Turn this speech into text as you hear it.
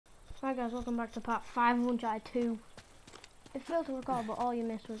Hi guys, welcome back to part 5 of Uncharted 2. It failed to record, but all you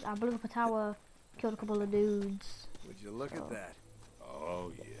missed was I blew up a tower, killed a couple of dudes. Would you look at that?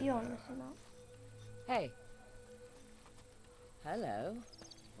 Oh yeah. You don't listen that. Hey. Hello.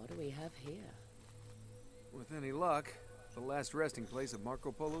 What do we have here? With any luck, the last resting place of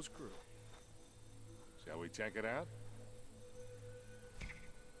Marco Polo's crew. Shall we check it out?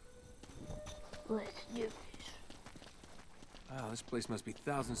 Let's do this. Wow, this place must be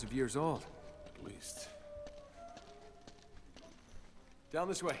thousands of years old. At least. Down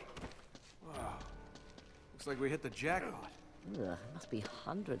this way. Wow. Looks like we hit the jackpot. Ugh, must be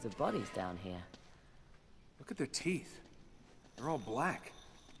hundreds of bodies down here. Look at their teeth. They're all black.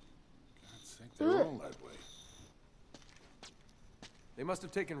 I think they're all that way. They must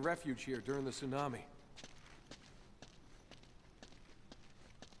have taken refuge here during the tsunami.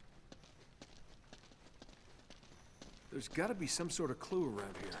 There's got to be some sort of clue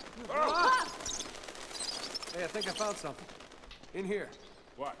around here. Ah! Hey, I think I found something. In here.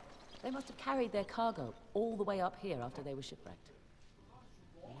 What? They must have carried their cargo all the way up here after they were shipwrecked.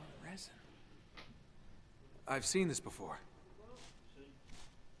 More resin. I've seen this before.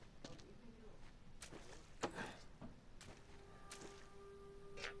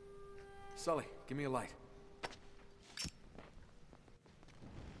 Sully, give me a light.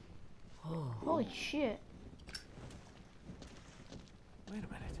 Oh. Holy shit. Wait a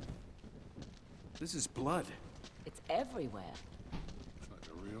minute. This is blood. It's everywhere. It's like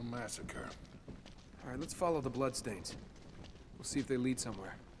a real massacre. All right, let's follow the bloodstains. We'll see if they lead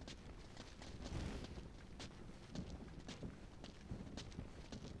somewhere.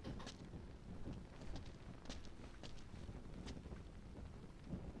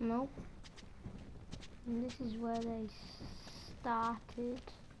 Nope. And this is where they started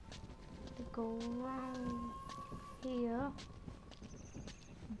to go around here,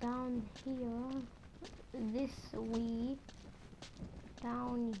 down here, this way,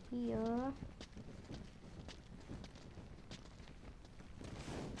 down here.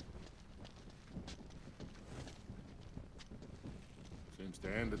 Seems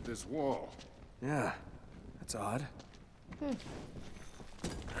to end at this wall. Yeah, that's odd.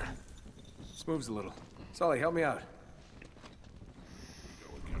 This moves a little. Sully, help me out. Go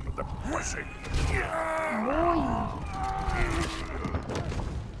again with the pushing. Boy! I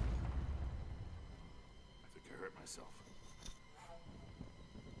think I hurt myself.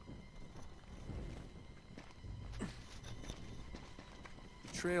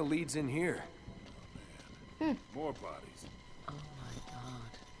 The trail leads in here. More bodies. Oh my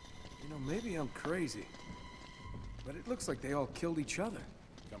god. You know, maybe I'm crazy, but it looks like they all killed each other.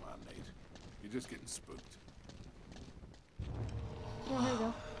 Come on, Nate. You're just getting spooked. Oh, here we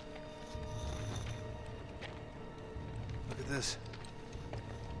go. Look at this.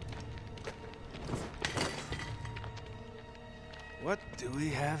 What do we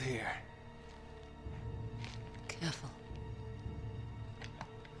have here? Careful.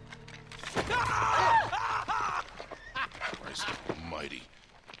 Christ almighty.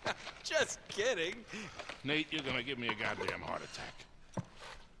 Just kidding. Nate, you're gonna give me a goddamn heart attack.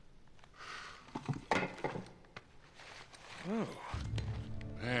 Oh.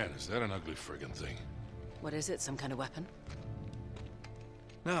 Man, is that an ugly friggin' thing? What is it? Some kind of weapon?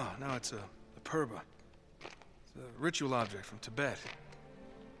 No, it's a purba. It's a ritual object from Tibet.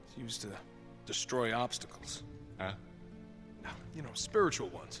 It's used to destroy obstacles. Huh? You know, spiritual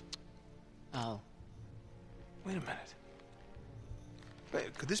ones. Oh. Wait a minute.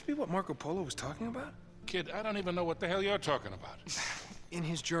 Wait, could this be what Marco Polo was talking about? Kid, I don't even know what the hell you're talking about. In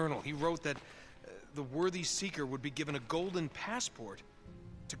his journal, he wrote that the worthy seeker would be given a golden passport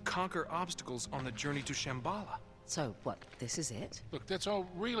to conquer obstacles on the journey to Shambhala. So, what, this is it? Look, that's all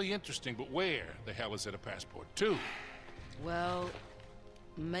really interesting, but where the hell is it a passport to? Well,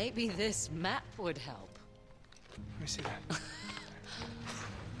 maybe this map would help. Let me see that.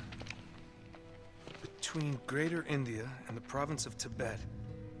 Between Greater India and the province of Tibet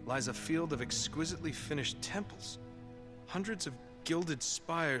lies a field of exquisitely finished temples. Hundreds of gilded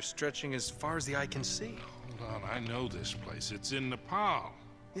spires stretching as far as the eye can see. Hold on, I know this place. It's in Nepal.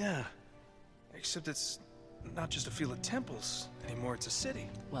 Yeah, except it's not just a field of temples anymore, it's a city.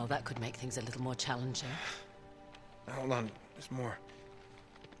 Well, that could make things a little more challenging. Now, hold on, there's more.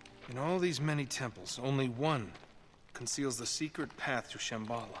 In all these many temples, only one conceals the secret path to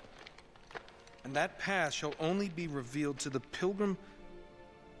Shambhala. And that path shall only be revealed to the pilgrim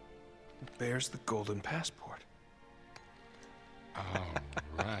who bears the golden passport. All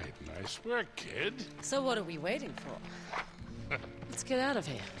right, nice work, kid. So what are we waiting for? Let's get out of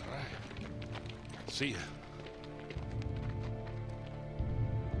here. All right. See ya.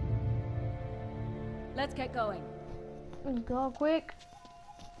 Let's get going. Let's go quick.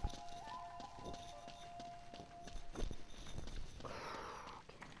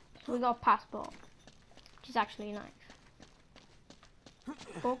 So we got a passport, which is actually nice.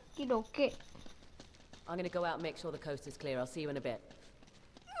 Okie dokie. I'm gonna go out and make sure the coast is clear. I'll see you in a bit.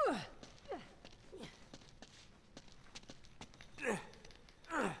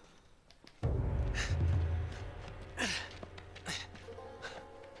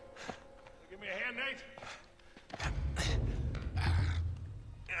 Give me a hand, Nate.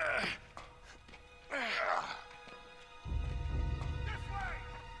 Oh,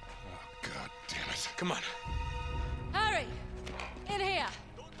 God damn it. Come on. Harry! In here!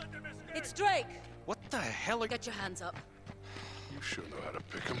 It's Drake! What the hell are... Get your hands up. You sure know how to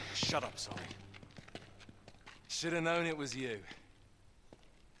pick 'em. Shut up, Sully. Should have known it was you.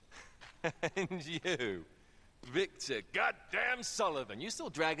 And you, Victor goddamn Sullivan. You still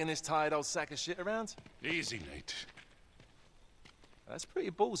dragging this tired old sack of shit around? Easy, Nate. That's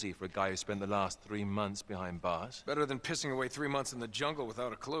pretty ballsy for a guy who spent the last 3 months behind bars. Better than pissing away 3 months in the jungle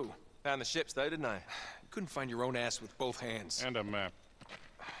without a clue. Found the ships though, didn't I? You couldn't find your own ass with both hands. And a map.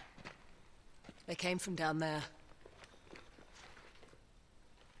 They came from down there.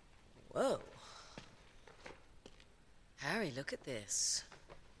 Whoa. Harry, look at this.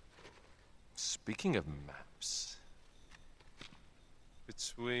 Speaking of maps,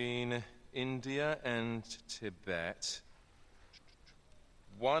 between India and Tibet,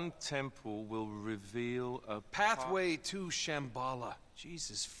 one temple will reveal a Pathway to Shambhala.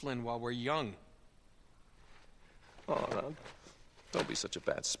 Jesus, Flynn, while we're young. Oh, no. Don't be such a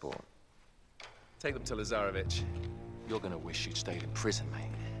bad sport. Take them to Lazarevich. You're gonna wish you'd stayed in prison, mate.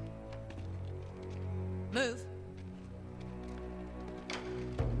 Move.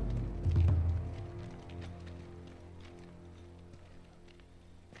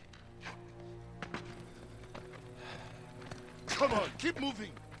 Come on, keep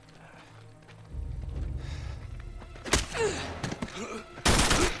moving.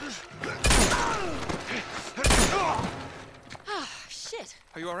 Shit.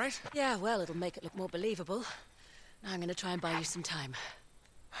 Are you all right? Yeah, well, it'll make it look more believable. Now I'm gonna try and buy you some time.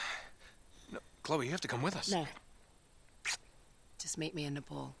 No, Chloe, you have to come with us. No. Just meet me in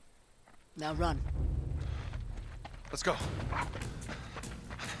Nepal. Now run. Let's go.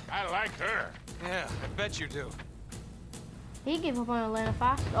 I like her. Yeah, I bet you do. He gave up on Atlanta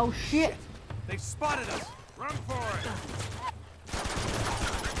fast. Oh shit! They've spotted us. Run for it.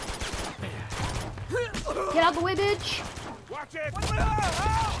 Get out the way, bitch! Watch it.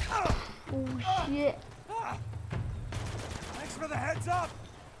 Oh shit! Thanks for the heads up.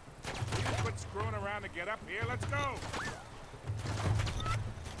 You quit screwing around to get up here. Let's go.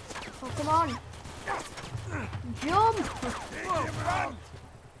 Oh come on! Jump! Run.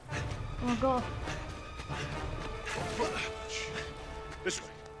 Oh god! This way.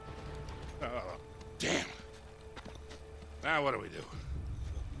 Oh, damn. Now what do we do?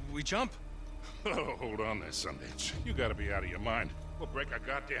 We jump? Oh, hold on there, Sundance. You gotta be out of your mind. We'll break our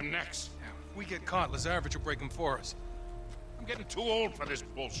goddamn necks. If we get caught, Lazarevich will break them for us. I'm getting too old for this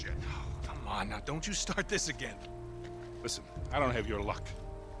bullshit. Come on, now don't you start this again. Listen, I don't have your luck.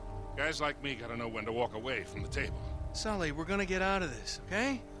 Guys like me gotta know when to walk away from the table. Sully, we're gonna get out of this,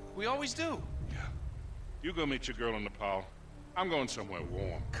 okay? We always do. Yeah. You go meet your girl in Nepal. I'm going somewhere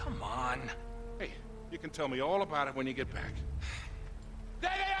warm. Come on. Hey, you can tell me all about it when you get back.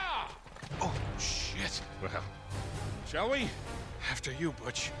 There they are! Oh, shit. Well, shall we? After you,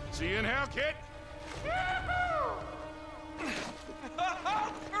 Butch. See you in hell, kid!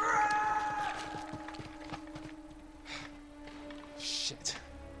 Shit.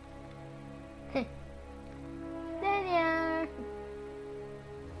 Daniel!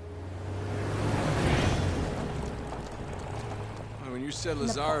 When you said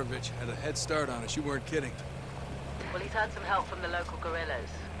Lazarevich had a head start on us, you weren't kidding. Well, he's had some help from the local guerrillas.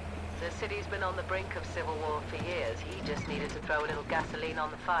 The city's been on the brink of civil war for years. He just needed to throw a little gasoline on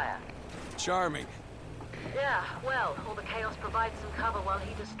the fire. Charming. Yeah, well, all the chaos provides some cover while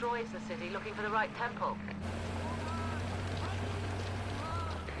he destroys the city looking for the right temple.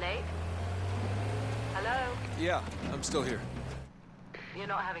 Nate? Hello? Yeah, I'm still here. You're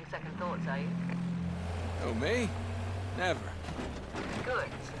not having second thoughts, are you? Oh, me? Never. Good,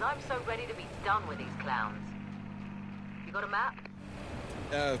 because I'm so ready to be done with these clowns. You got a map?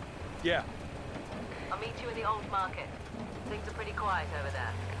 Yeah. I'll meet you in the old market. Things are pretty quiet over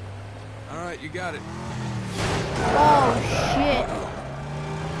there. All right, you got it. Oh shit!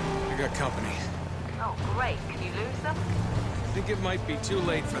 I got company. Oh, great. Can you lose them? I think it might be too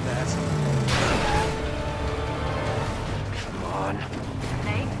late for that. Come on.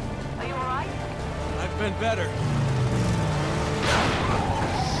 Nate, are you alright? I've been better.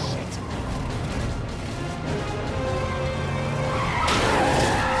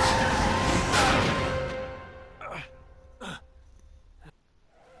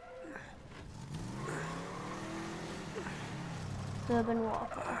 Urban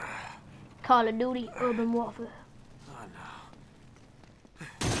Warfare. Call of Duty Urban Warfare. Oh no.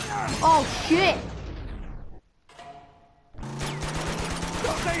 Oh shit!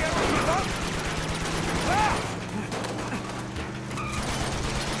 Don't they ever give up? Ah!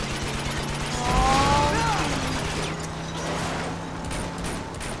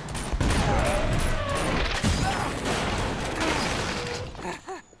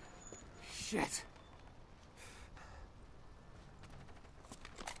 Shit.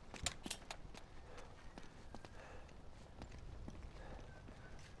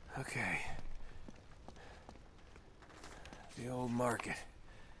 Okay. The old market.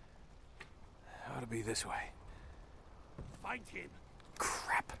 Ought to be this way. Find him.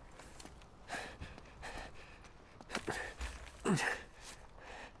 Crap.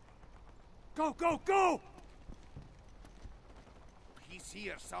 Go, go, go! He's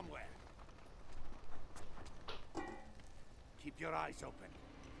here somewhere. Keep your eyes open.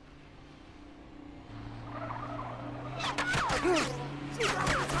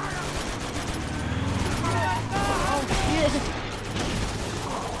 Oh shit!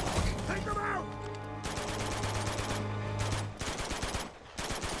 Take him out!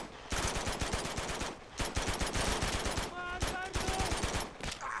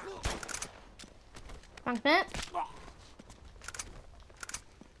 Thanks, mate.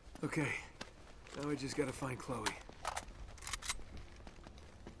 Okay. Now we just gotta find Chloe.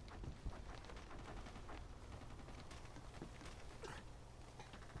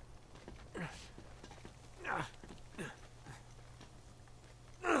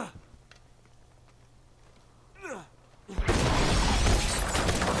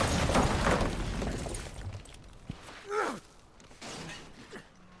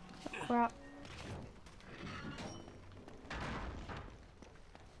 Crap.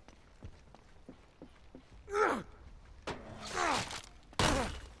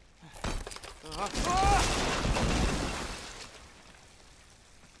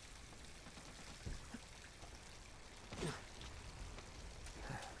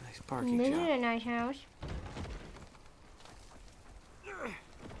 Nice parking This is job. a nice house.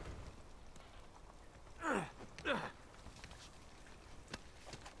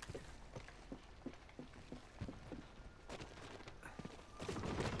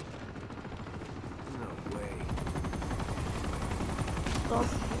 No way. Go.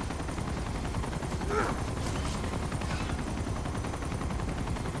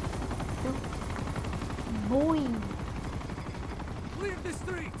 Boy. Clear the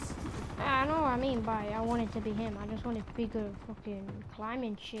streets! I know what I mean by I want it to be him. I just want it to be good at fucking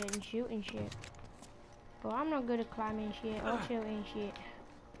climbing shit and shooting shit. But I'm not good at climbing shit or shooting shit.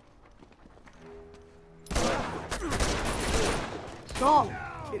 Stop!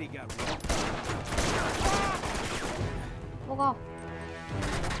 Kitty got me. Fuck off.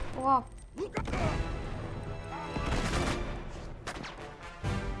 Fuck off.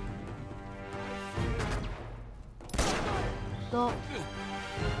 Stop.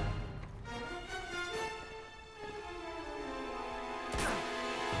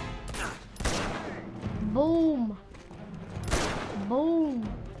 Boom. Boom.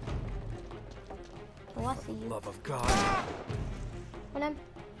 Oh, I see you. Love of God. Come on.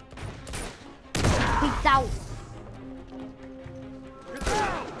 Peace out.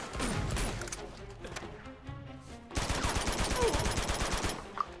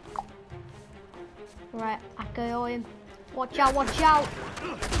 Right, I KO him. Watch out, watch out.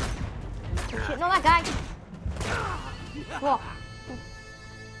 Oh shit, not that guy. What?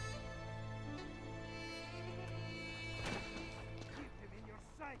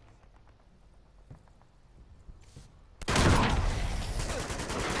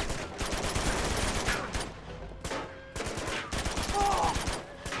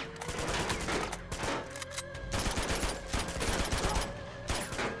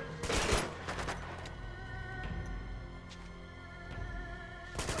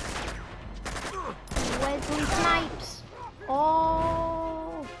 Wesley Snipes.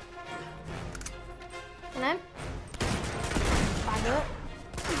 Oh. And then. Bag up.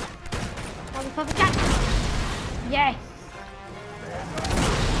 That was a perfect catch. Yes.